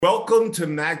Welcome to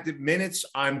Magnet Minutes.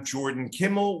 I'm Jordan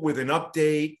Kimmel with an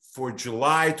update for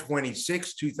July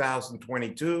 26,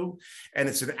 2022. And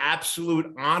it's an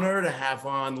absolute honor to have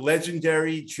on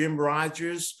legendary Jim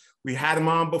Rogers. We had him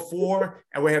on before,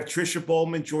 and we have Trisha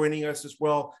Bollman joining us as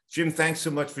well. Jim, thanks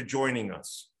so much for joining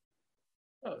us.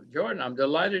 Oh, Jordan, I'm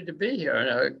delighted to be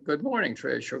here. Good morning,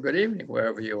 Trish, or good evening,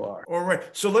 wherever you are. All right.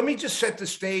 So let me just set the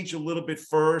stage a little bit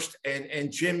first.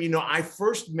 And Jim, you know, I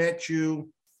first met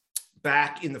you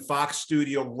back in the Fox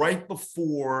studio right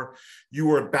before you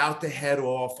were about to head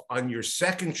off on your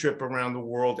second trip around the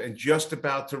world and just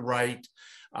about to write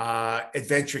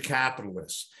Adventure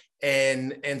Capitalists.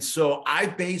 And so I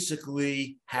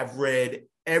basically have read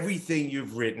everything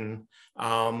you've written.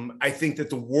 I think that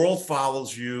the world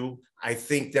follows you. I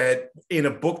think that in a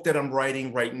book that I'm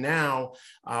writing right now,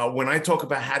 when I talk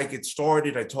about how to get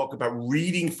started, I talk about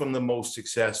reading from the most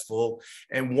successful.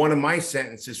 And one of my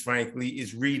sentences, frankly,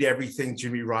 is read everything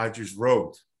Jimmy Rogers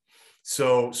wrote.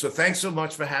 So thanks so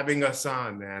much for having us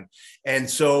on, man. And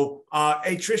so,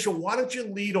 hey, Trisha, why don't you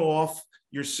lead off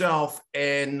yourself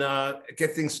and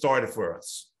get things started for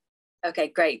us? Okay,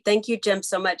 great. Thank you, Jim,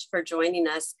 so much for joining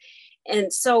us.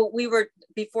 And so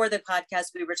before the podcast,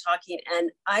 we were talking, and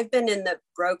I've been in the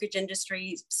brokerage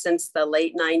industry since the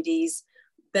late 90s,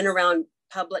 been around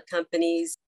public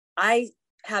companies. I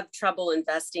have trouble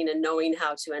investing and knowing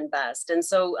how to invest. And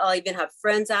so I'll even have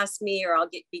friends ask me, or I'll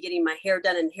be getting my hair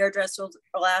done and hairdressers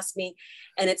will ask me.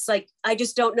 And it's like, I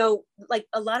just don't know, like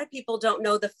a lot of people don't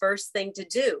know the first thing to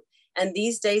do. And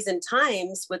these days and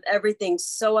times with everything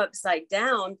so upside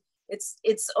down,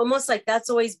 it's almost like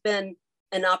that's always been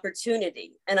an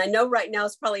opportunity. And I know right now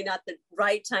is probably not the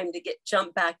right time to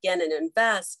jump back in and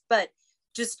invest, but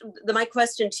just my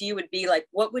question to you would be like,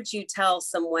 what would you tell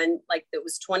someone like that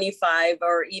was 25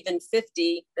 or even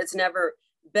 50 that's never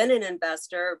been an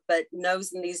investor, but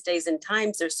knows in these days and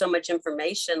times there's so much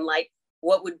information, like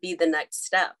what would be the next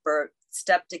step or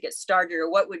step to get started? Or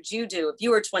what would you do if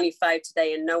you were 25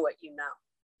 today and know what you know?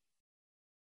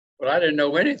 Well, I didn't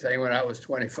know anything when I was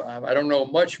 25. I don't know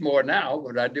much more now,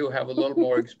 but I do have a little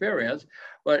more experience.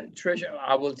 But Trisha,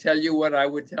 I will tell you what I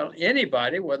would tell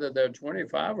anybody, whether they're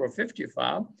 25 or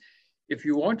 55. If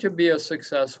you want to be a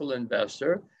successful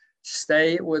investor,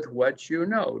 stay with what you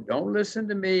know. Don't listen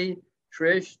to me,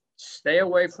 Trish. Stay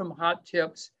away from hot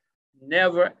tips.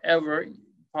 Never, ever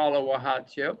follow a hot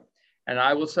tip. And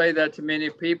I will say that to many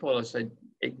people. I say,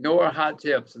 ignore hot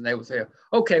tips. And they will say,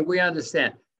 okay, we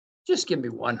understand. Just give me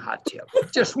one hot tip,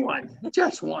 just one,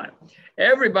 just one.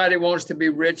 Everybody wants to be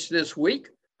rich this week.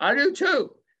 I do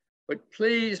too. But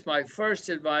please, my first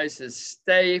advice is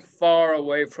stay far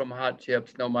away from hot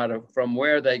tips, no matter from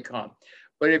where they come.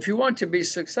 But if you want to be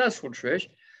successful, Trish,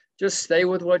 just stay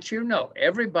with what you know.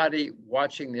 Everybody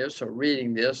watching this or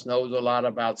reading this knows a lot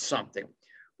about something,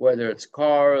 whether it's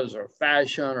cars or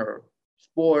fashion or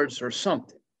sports or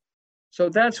something. So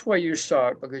that's where you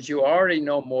start, because you already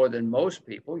know more than most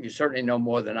people. You certainly know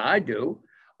more than I do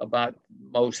about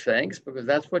most things, because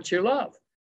that's what you love.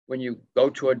 When you go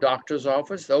to a doctor's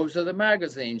office, those are the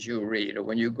magazines you read. Or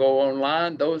when you go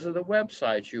online, those are the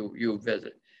websites you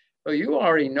visit. So you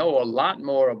already know a lot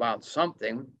more about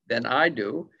something than I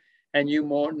do. And you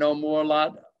know more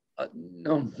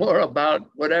about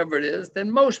whatever it is than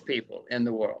most people in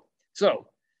the world. So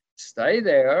stay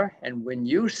there, and when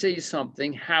you see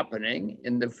something happening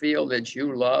in the field that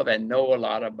you love and know a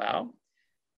lot about,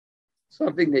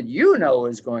 something that you know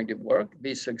is going to work,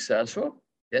 be successful,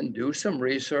 then do some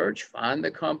research, find the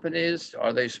companies.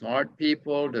 Are they smart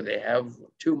people? Do they have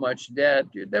too much debt?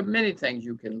 There are many things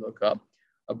you can look up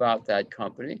about that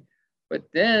company. But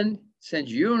then,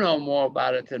 since you know more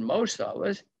about it than most of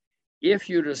us, if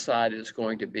you decide it's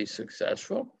going to be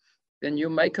successful, then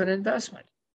you make an investment.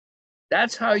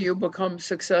 That's how you become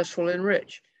successful and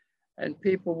rich. And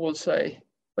people will say,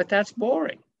 but that's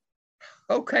boring.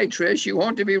 Okay, Trish, you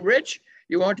want to be rich?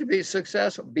 You want to be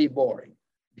successful? Be boring.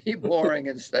 Be boring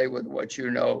and stay with what you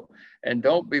know. And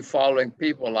don't be following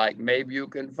people like, maybe you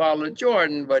can follow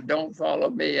Jordan, but don't follow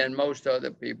me and most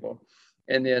other people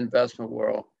in the investment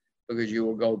world, because you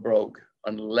will go broke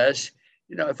unless,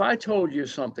 if I told you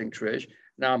something, Trish,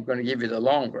 now I'm going to give you the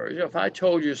long version. If I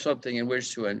told you something in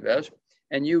which to invest,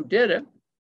 and you did it,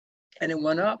 and it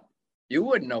went up, you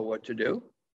wouldn't know what to do.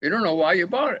 You don't know why you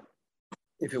bought it.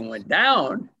 If it went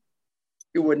down,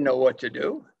 you wouldn't know what to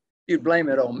do. You'd blame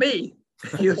it on me.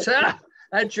 You'd say,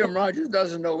 that Jim Rogers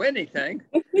doesn't know anything.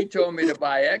 He told me to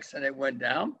buy X and it went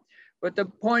down. But the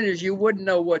point is, you wouldn't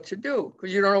know what to do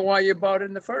because you don't know why you bought it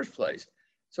in the first place.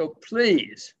 So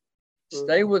please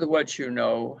stay with what you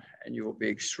know, and you will be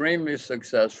extremely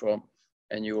successful,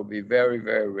 and you will be very,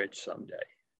 very rich someday.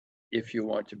 if you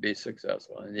want to be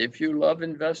successful. And if you love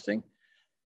investing,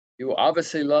 you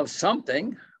obviously love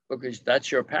something because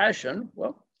that's your passion.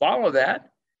 Well, follow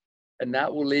that, and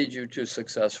that will lead you to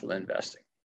successful investing.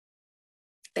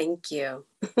 Thank you.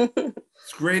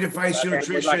 It's great advice,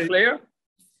 Trisha. Was that clear?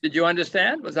 Did you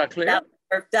understand? Was that clear?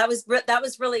 That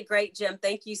was really great, Jim.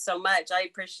 Thank you so much. I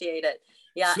appreciate it.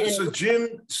 Yeah. So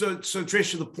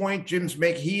Trisha, the point Jim's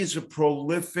making, he is a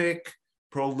prolific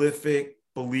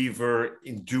believer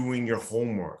in doing your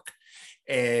homework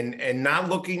and not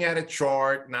looking at a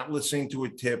chart, not listening to a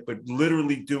tip, but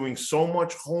literally doing so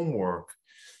much homework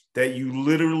that you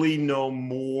literally know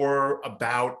more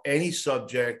about any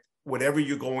subject, whatever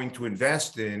you're going to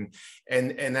invest in.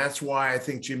 And that's why I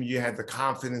think, Jim, you had the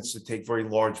confidence to take very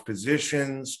large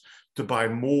positions, to buy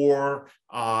more,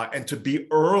 and to be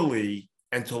early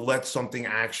and to let something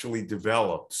actually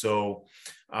develop. So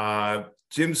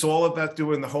Jim's all about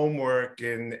doing the homework,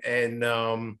 and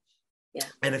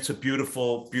it's a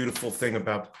beautiful, beautiful thing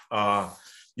about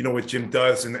what Jim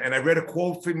does. And I read a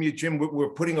quote from you, Jim. We're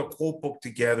putting a quote book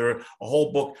together, a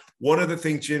whole book. One of the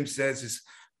things Jim says is,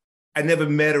 I never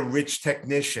met a rich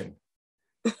technician.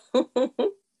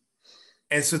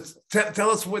 And so tell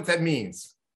us what that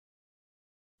means.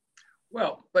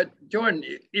 Well, but Jordan,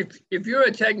 if you're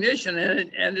a technician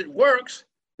and it works,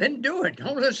 then do it.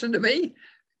 Don't listen to me.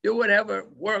 Do whatever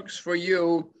works for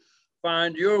you.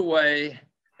 Find your way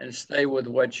and stay with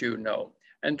what you know.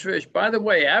 And Trish, by the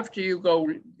way, after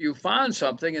you find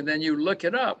something and then you look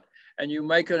it up and you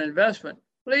make an investment,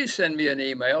 please send me an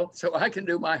email so I can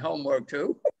do my homework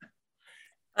too.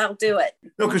 I'll do it.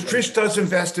 No, because Trish does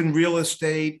invest in real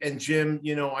estate. And Jim,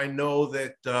 I know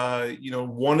that,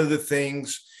 one of the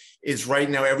things is right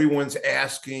now everyone's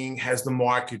asking, has the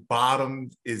market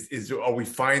bottomed? Are we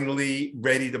finally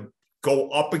ready to go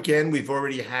up again? We've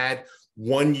already had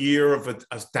 1 year of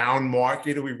a down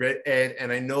market.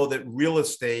 And I know that real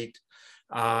estate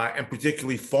and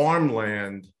particularly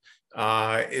farmland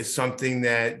is something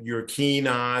that you're keen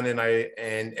on.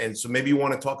 And so maybe you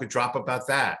want to talk a drop about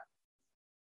that.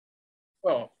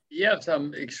 Well, yes,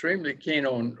 I'm extremely keen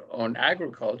on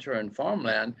agriculture and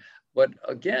farmland. But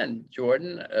again,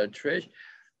 Jordan, Trish,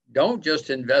 don't just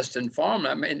invest in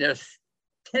farmland. I mean, there's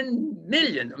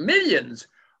millions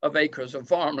of acres of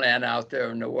farmland out there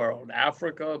in the world,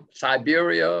 Africa,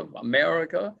 Siberia,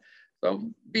 America. So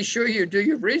be sure you do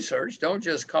your research. Don't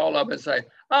just call up and say,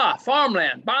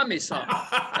 farmland, buy me some.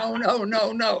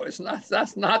 No.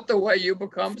 That's not the way you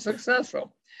become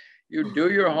successful. You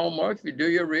do your homework, you do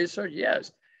your research.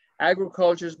 Yes,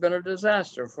 agriculture has been a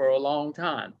disaster for a long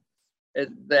time.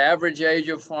 The average age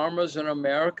of farmers in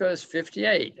America is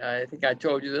 58. I think I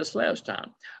told you this last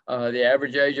time. The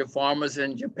average age of farmers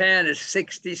in Japan is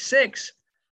 66.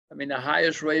 I mean, the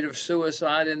highest rate of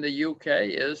suicide in the UK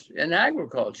is in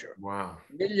agriculture. Wow.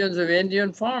 Millions of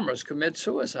Indian farmers commit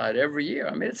suicide every year.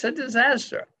 I mean, it's a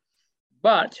disaster.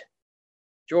 But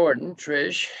Jordan,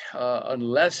 Trish,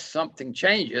 unless something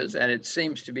changes, and it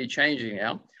seems to be changing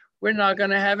now, we're not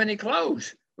going to have any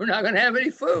clothes. We're not going to have any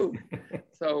food.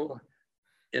 So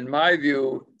in my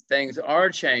view, things are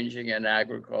changing in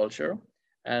agriculture,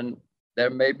 and there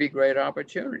may be great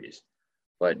opportunities.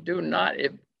 But do not,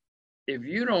 if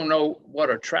you don't know what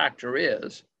a tractor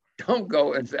is, don't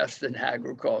go invest in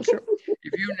agriculture.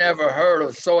 If you never heard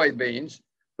of soybeans,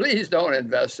 please don't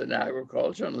invest in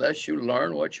agriculture unless you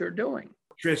learn what you're doing.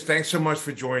 Trish, thanks so much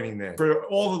for joining this. For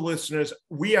all the listeners,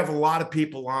 we have a lot of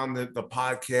people on the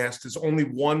podcast. There's only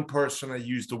one person I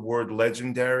use the word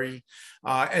legendary.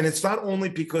 And it's not only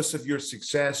because of your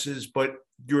successes, but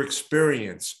your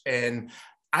experience. And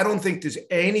I don't think there's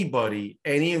any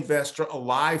investor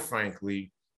alive,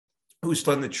 frankly, who's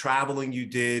done the traveling you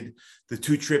did, the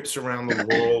 2 trips around the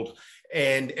world.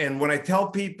 And when I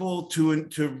tell people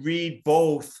to read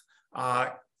both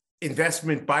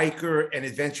Investment Biker and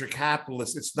Adventure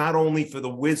Capitalist, it's not only for the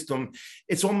wisdom,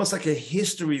 it's almost like a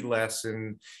history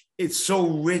lesson. It's so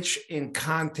rich in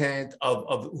content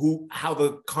of how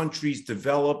the countries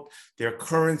developed their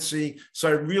currency. So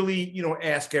I really,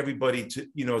 ask everybody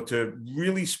to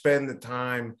really spend the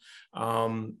time.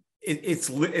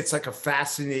 It's like a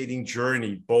fascinating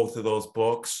journey, both of those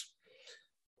books.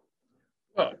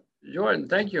 Well, Jordan,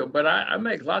 thank you. But I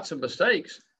make lots of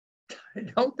mistakes. I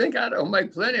don't think I don't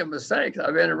make plenty of mistakes.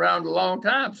 I've been around a long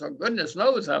time, so goodness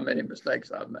knows how many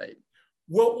mistakes I've made.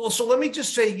 Well, so let me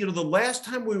just say, the last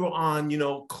time we were on,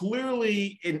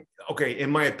 clearly, in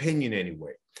my opinion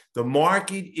anyway, the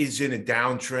market is in a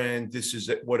downtrend. This is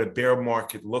what a bear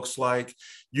market looks like.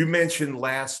 You mentioned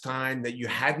last time that you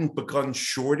hadn't begun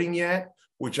shorting yet.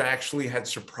 which actually had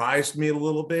surprised me a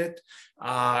little bit.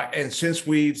 And since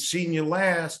we've seen you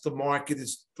last, the market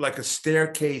is like a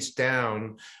staircase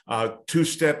down, 2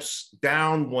 steps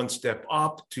down, 1 step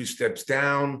up, 2 steps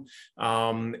down.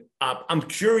 I'm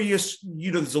curious,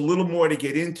 there's a little more to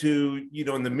get into,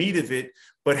 in the meat of it,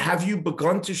 but have you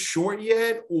begun to short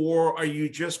yet? Or are you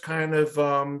just kind of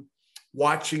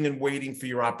watching and waiting for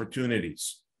your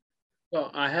opportunities? Well,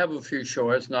 I have a few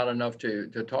shorts, not enough to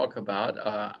talk about.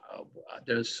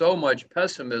 There's so much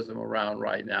pessimism around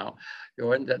right now,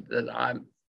 Jordan, that I'm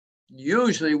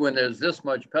usually when there's this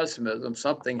much pessimism,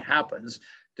 something happens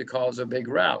to cause a big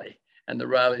rally. And the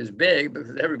rally is big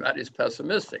because everybody's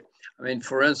pessimistic. I mean,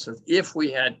 for instance, if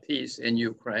we had peace in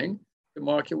Ukraine, the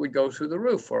market would go through the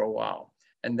roof for a while.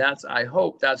 And I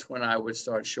hope that's when I would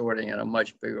start shorting in a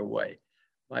much bigger way.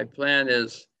 My plan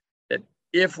is that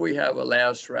if we have a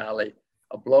last rally,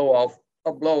 a blow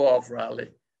off rally,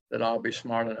 that I'll be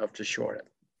smart enough to short it.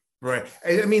 Right.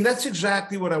 I mean, that's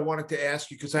exactly what I wanted to ask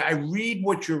you, because I read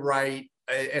what you write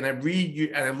and I read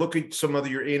you and I look at some of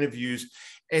your interviews,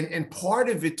 and part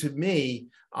of it to me,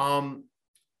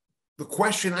 the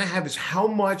question I have is how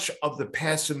much of the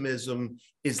pessimism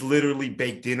is literally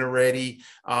baked in already?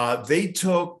 They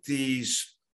took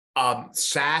these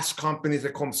SaaS companies, they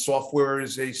call them software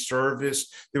as a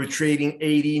service. They were trading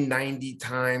 80, 90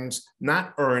 times,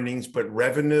 not earnings, but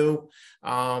revenue.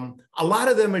 A lot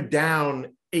of them are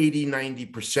down 80,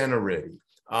 90% already.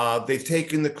 They've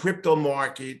taken the crypto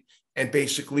market and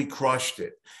basically crushed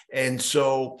it. And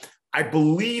so I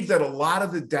believe that a lot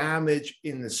of the damage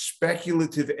in the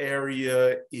speculative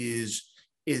area is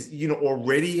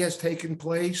already has taken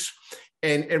place.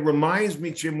 And it reminds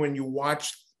me, Jim, when you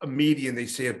watch a media and they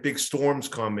say a big storm's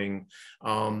coming,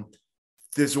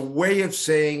 there's a way of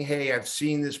saying, hey, I've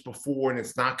seen this before and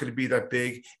it's not going to be that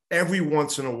big. Every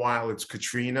once in a while it's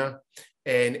Katrina,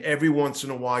 and every once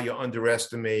in a while you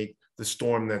underestimate the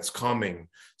storm that's coming.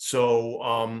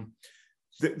 So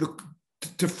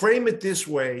to frame it this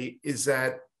way is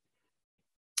that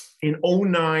in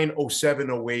 09,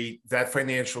 07, 08, that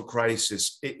financial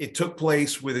crisis, it took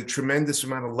place with a tremendous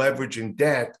amount of leverage and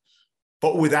debt,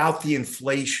 but without the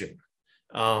inflation.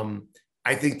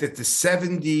 I think that the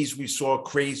 70s, we saw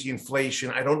crazy inflation.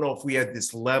 I don't know if we had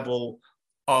this level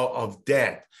of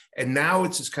debt. And now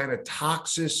it's this kind of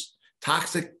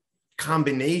toxic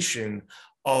combination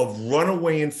of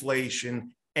runaway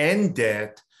inflation and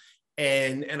debt.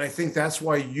 And I think that's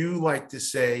why you like to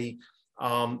say,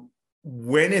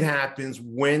 when it happens,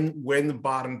 when the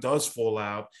bottom does fall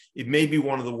out, it may be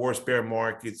one of the worst bear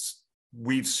markets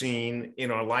we've seen in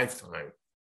our lifetime.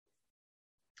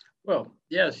 Well,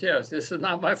 yes. This is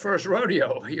not my first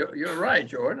rodeo. You're right,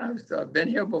 Jordan. I've been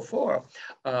here before.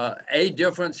 A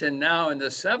difference in now in the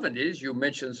 70s, you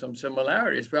mentioned some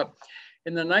similarities, but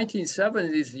in the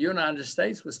 1970s, the United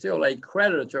States was still a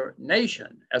creditor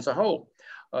nation as a whole.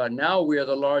 Now we are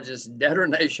the largest debtor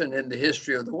nation in the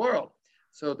history of the world.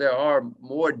 So there are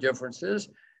more differences.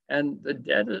 And the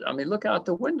debt, look out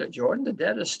the window, Jordan. The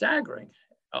debt is staggering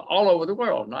all over the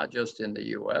world, not just in the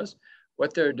US.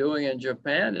 What they're doing in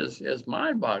Japan is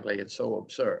mind-boggling. It's so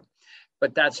absurd.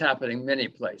 But that's happening many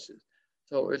places.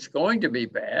 So it's going to be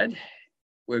bad.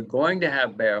 We're going to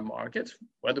have bear markets,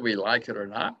 whether we like it or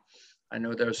not. I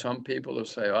know there are some people who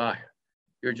say,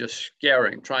 you're just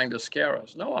trying to scare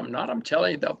us. No, I'm not. I'm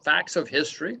telling you the facts of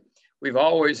history. We've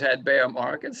always had bear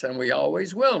markets and we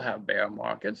always will have bear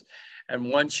markets.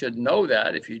 And one should know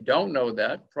that. If you don't know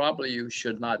that, probably you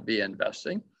should not be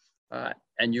investing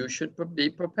and you should be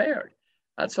prepared.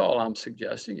 That's all I'm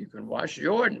suggesting. You can watch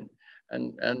Jordan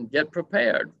and get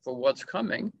prepared for what's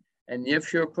coming. And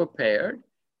if you're prepared,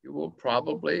 you will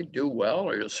probably do well,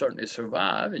 or you'll certainly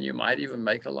survive, and you might even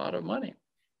make a lot of money.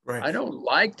 Right. I don't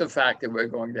like the fact that we're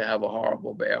going to have a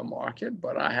horrible bear market,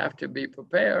 but I have to be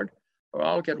prepared or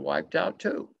I'll get wiped out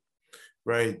too.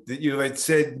 Right. You had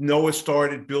said Noah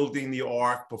started building the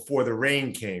ark before the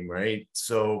rain came, right?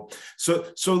 So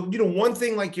one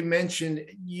thing, like you mentioned,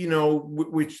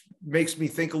 which makes me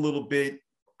think a little bit,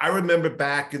 I remember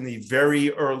back in the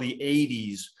very early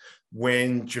 80s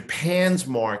when Japan's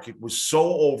market was so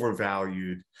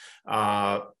overvalued,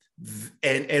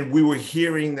 and we were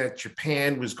hearing that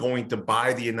Japan was going to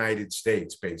buy the United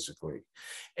States, basically.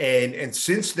 And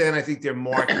since then, I think their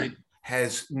market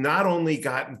has not only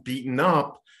gotten beaten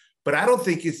up, but I don't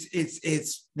think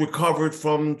it's recovered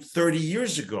from 30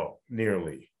 years ago,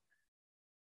 nearly.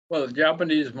 Well, the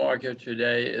Japanese market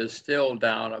today is still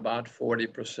down about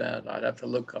 40%. I'd have to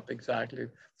look up exactly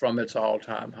from its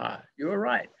all-time high. You were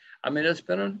right. It's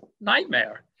been a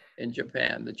nightmare in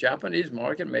Japan. The Japanese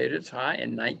market made its high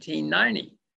in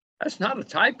 1990. That's not a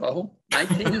typo.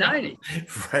 1990.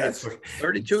 Right. That's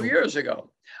 32 years ago.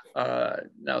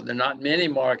 Now, there are not many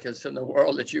markets in the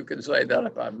world that you can say that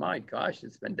about. My gosh,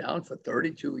 it's been down for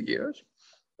 32 years.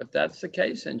 But that's the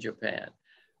case in Japan.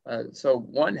 So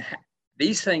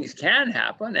these things can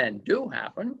happen and do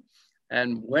happen.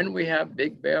 And when we have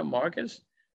big bear markets,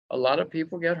 a lot of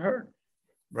people get hurt.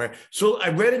 Right. So I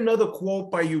read another quote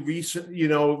by you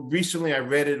recently I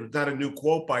read it, not a new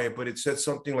quote by it, but it said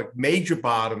something like major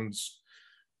bottoms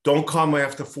don't come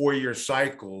after 4-year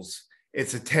cycles.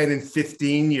 It's a 10 and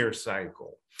 15-year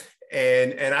cycle.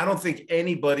 And I don't think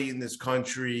anybody in this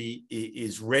country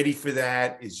is ready for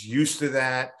that, is used to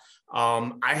that.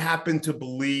 I happen to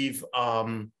believe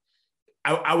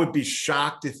I would be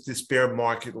shocked if this bear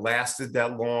market lasted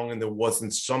that long and there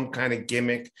wasn't some kind of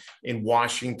gimmick in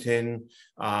Washington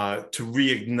to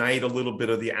reignite a little bit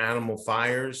of the animal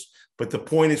fires. But the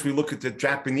point is, we look at the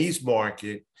Japanese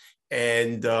market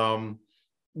and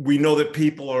we know that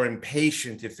people are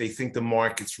impatient if they think the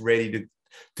market's ready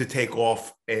to take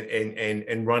off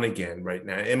and run again right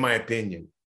now, in my opinion.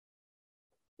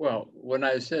 Well, when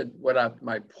I said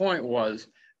my point was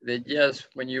that, yes,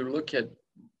 when you look at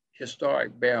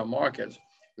historic bear markets,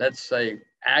 let's say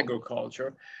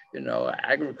agriculture,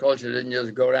 agriculture didn't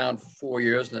just go down for 4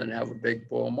 years and then have a big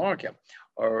bull market,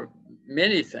 or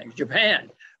many things. Japan,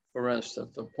 for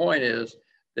instance, the point is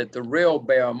that the real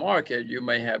bear market, you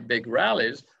may have big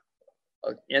rallies,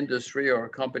 an industry or a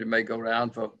company may go down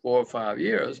for 4 or 5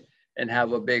 years and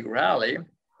have a big rally,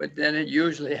 but then it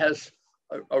usually has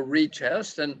a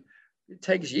retest, and it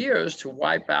takes years to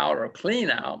wipe out or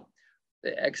clean out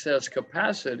the excess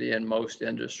capacity in most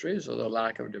industries or the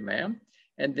lack of demand.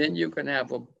 And then you can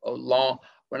have a long,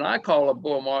 when I call a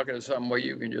bull market is something where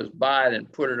you can just buy it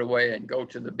and put it away and go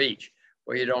to the beach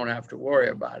where you don't have to worry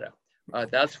about it.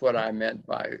 That's what I meant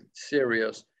by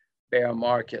serious bear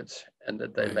markets, and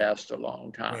that they last a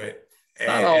long time. Right.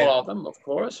 Not all of them, of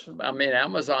course. I mean,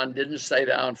 Amazon didn't stay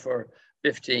down for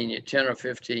 10 or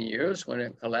 15 years when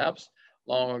it collapsed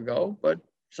long ago, but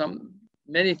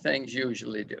many things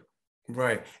usually do.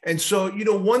 Right. And so,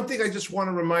 one thing I just want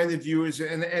to remind the viewers,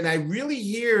 and I really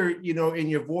hear, in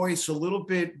your voice a little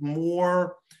bit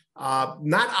more,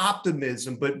 not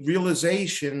optimism, but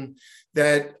realization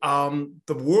that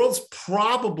the world's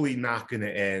probably not going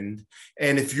to end.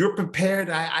 And if you're prepared,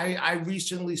 I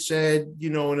recently said,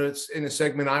 in a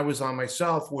segment I was on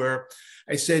myself, where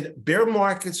I said bear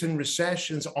markets and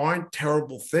recessions aren't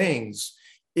terrible things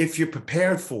if you're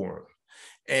prepared for them.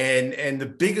 And the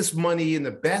biggest money and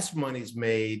the best money is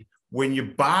made when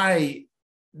you buy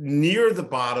near the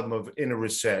bottom in a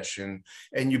recession,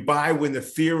 and you buy when the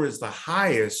fear is the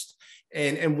highest.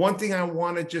 And one thing I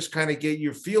want to just kind of get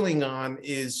your feeling on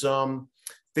is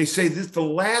they say the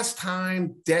last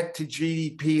time debt to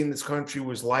GDP in this country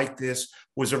was like this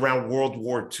was around World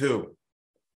War II.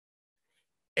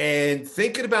 And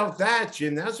thinking about that,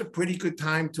 Jim, that's a pretty good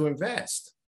time to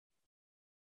invest.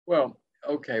 Well,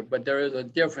 okay, but there is a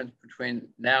difference between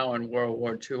now and World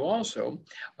War II also.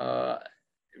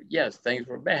 Yes, things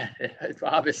were bad.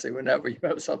 Obviously, whenever you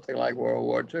have something like World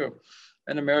War II,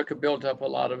 and America built up a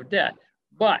lot of debt.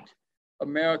 But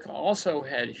America also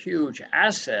had huge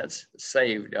assets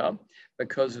saved up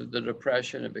because of the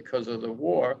Depression and because of the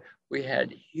war. We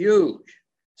had huge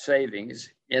savings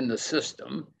in the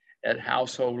system at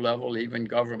household level, even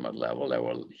government level. There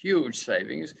were huge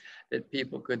savings that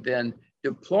people could then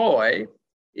deploy,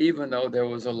 even though there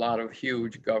was a lot of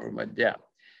huge government debt.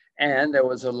 And there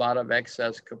was a lot of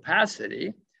excess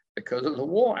capacity because of the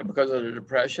war, because of the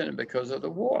Depression and because of the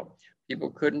war. People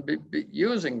couldn't be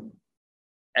using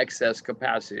excess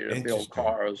capacity to build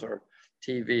cars or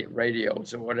TV,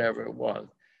 radios, or whatever it was.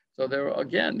 So there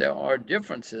are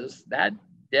differences. That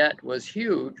debt was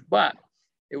huge, but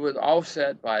it was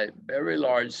offset by very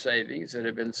large savings that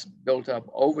had been built up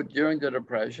during the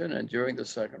Depression and during the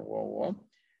Second World War.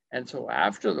 And so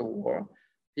after the war,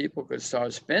 people could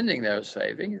start spending their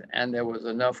savings, and there was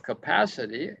enough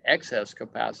capacity, excess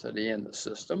capacity in the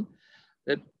system,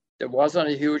 that there wasn't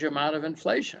a huge amount of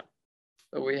inflation.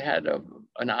 So we had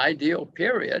an ideal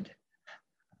period.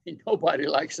 I mean, nobody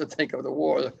likes to think of the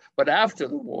war, but after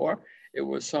the war, it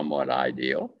was somewhat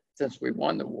ideal since we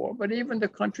won the war. But even the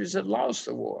countries that lost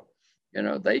the war,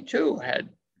 they too had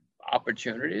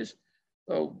opportunities.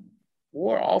 So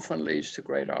war often leads to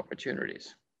great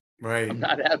opportunities. Right. I'm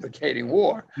not advocating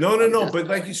war. No. But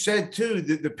like you said, too,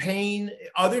 the pain,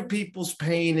 other people's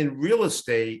pain in real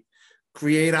estate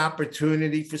create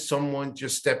opportunity for someone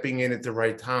just stepping in at the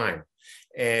right time.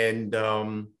 And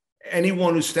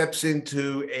anyone who steps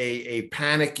into a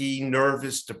panicky,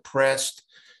 nervous, depressed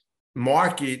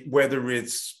market, whether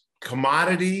it's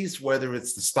commodities, whether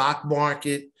it's the stock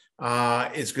market,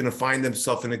 is going to find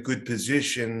themselves in a good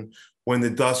position when the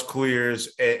dust clears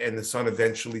and the sun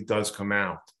eventually does come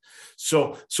out.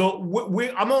 So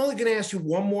I'm only going to ask you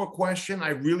one more question. I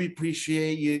really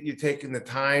appreciate you taking the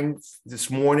time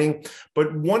this morning.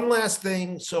 But one last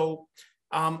thing. So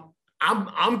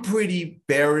I'm pretty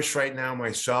bearish right now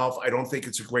myself. I don't think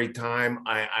it's a great time.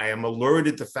 I am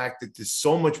alerted to the fact that there's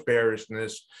so much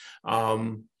bearishness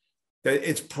that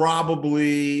it's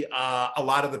probably a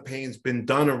lot of the pain's been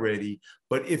done already.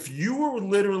 But if you were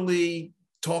literally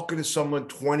talking to someone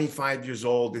 25 years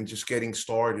old and just getting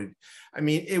started, I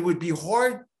mean, it would be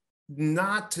hard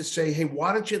not to say, hey,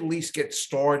 why don't you at least get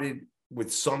started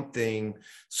with something,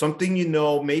 you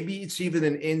know, maybe it's even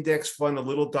an index fund, a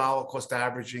little dollar cost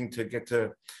averaging to get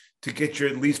your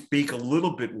at least beak a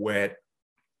little bit wet.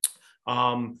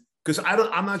 Because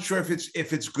I'm not sure if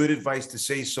it's good advice to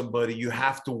say somebody you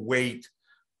have to wait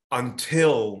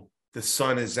until the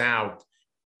sun is out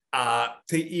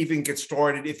to even get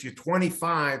started. If you're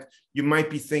 25, you might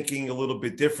be thinking a little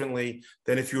bit differently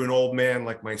than if you're an old man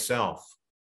like myself.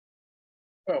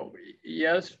 Well,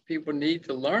 yes, people need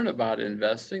to learn about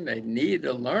investing. They need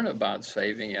to learn about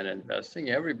saving and investing.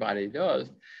 Everybody does.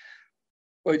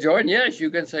 Well, Jordan, yes, you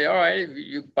can say, all right,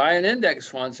 you buy an index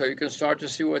fund so you can start to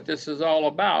see what this is all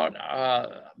about.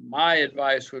 My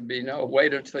advice would be, no,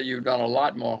 wait until you've done a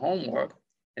lot more homework,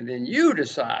 and then you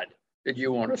decide that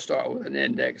you want to start with an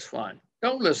index fund.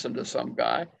 Don't listen to some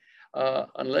guy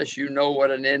unless you know what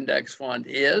an index fund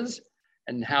is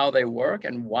and how they work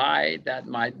and why that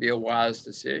might be a wise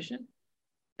decision.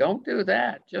 Don't do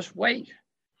that. Just wait.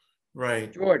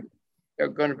 Right. Jordan, there are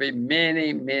going to be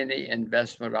many, many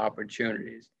investment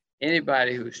opportunities.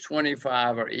 Anybody who's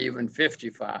 25 or even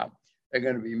 55, there are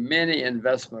going to be many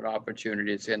investment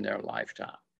opportunities in their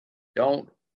lifetime. Don't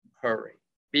hurry.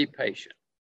 Be patient.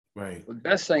 Right. The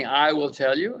best thing I will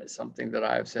tell you is something that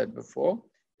I've said before,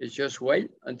 is just wait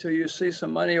until you see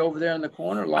some money over there in the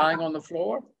corner lying on the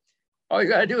floor. All you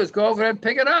got to do is go over there and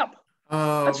pick it up.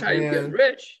 Oh, that's how you get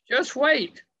rich. Just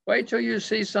wait. Wait till you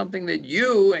see something that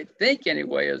you think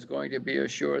anyway is going to be a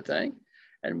sure thing.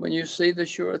 And when you see the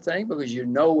sure thing, because you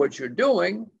know what you're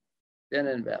doing, then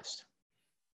invest.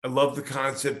 I love the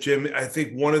concept, Jim. I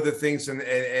think one of the things, and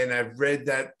I've read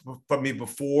that from me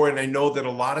before, and I know that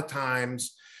a lot of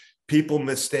times people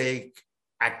mistake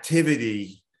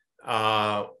activity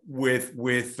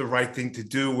with the right thing to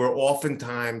do. We're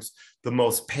oftentimes the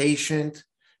most patient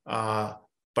by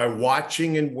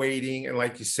watching and waiting. And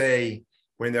like you say,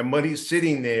 when the money's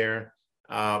sitting there,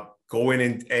 go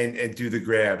in and do the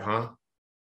grab, huh?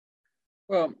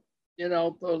 Well, you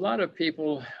know, a lot of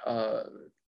people,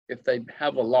 if they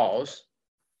have a loss,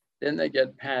 then they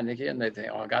get panicky and they think,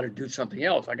 oh, I got to do something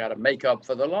else. I got to make up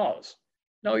for the loss.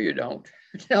 No, you don't.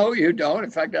 No, you don't.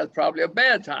 In fact, that's probably a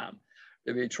bad time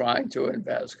to be trying to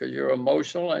invest because you're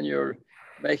emotional and you're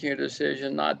making a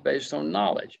decision not based on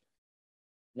knowledge.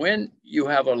 When you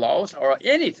have a loss or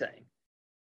anything,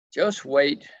 just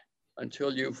wait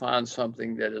until you find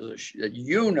something that is that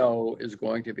you know is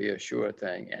going to be a sure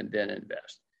thing, and then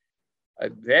invest. A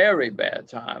very bad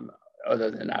time,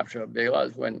 other than after a big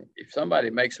loss, when if somebody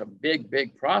makes a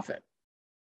big profit,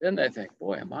 then they think,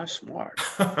 boy, am I smart.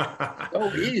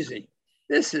 So easy.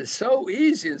 This is so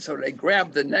easy. And so they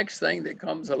grab the next thing that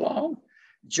comes along,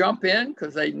 jump in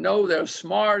because they know they're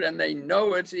smart and they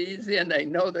know it's easy and they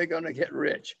know they're going to get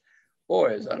rich. Boy,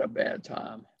 is that a bad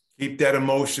time. Keep that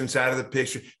emotions out of the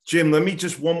picture. Jim, let me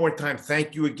just one more time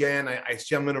thank you again. I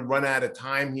see I'm going to run out of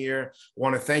time here. I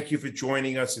want to thank you for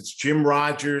joining us. It's Jim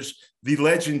Rogers, the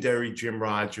legendary Jim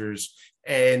Rogers.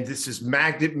 And this is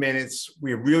Magnet Minutes.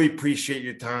 We really appreciate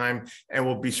your time, and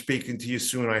we'll be speaking to you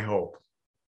soon, I hope.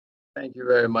 Thank you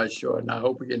very much, Jordan. I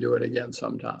hope we can do it again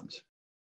sometimes.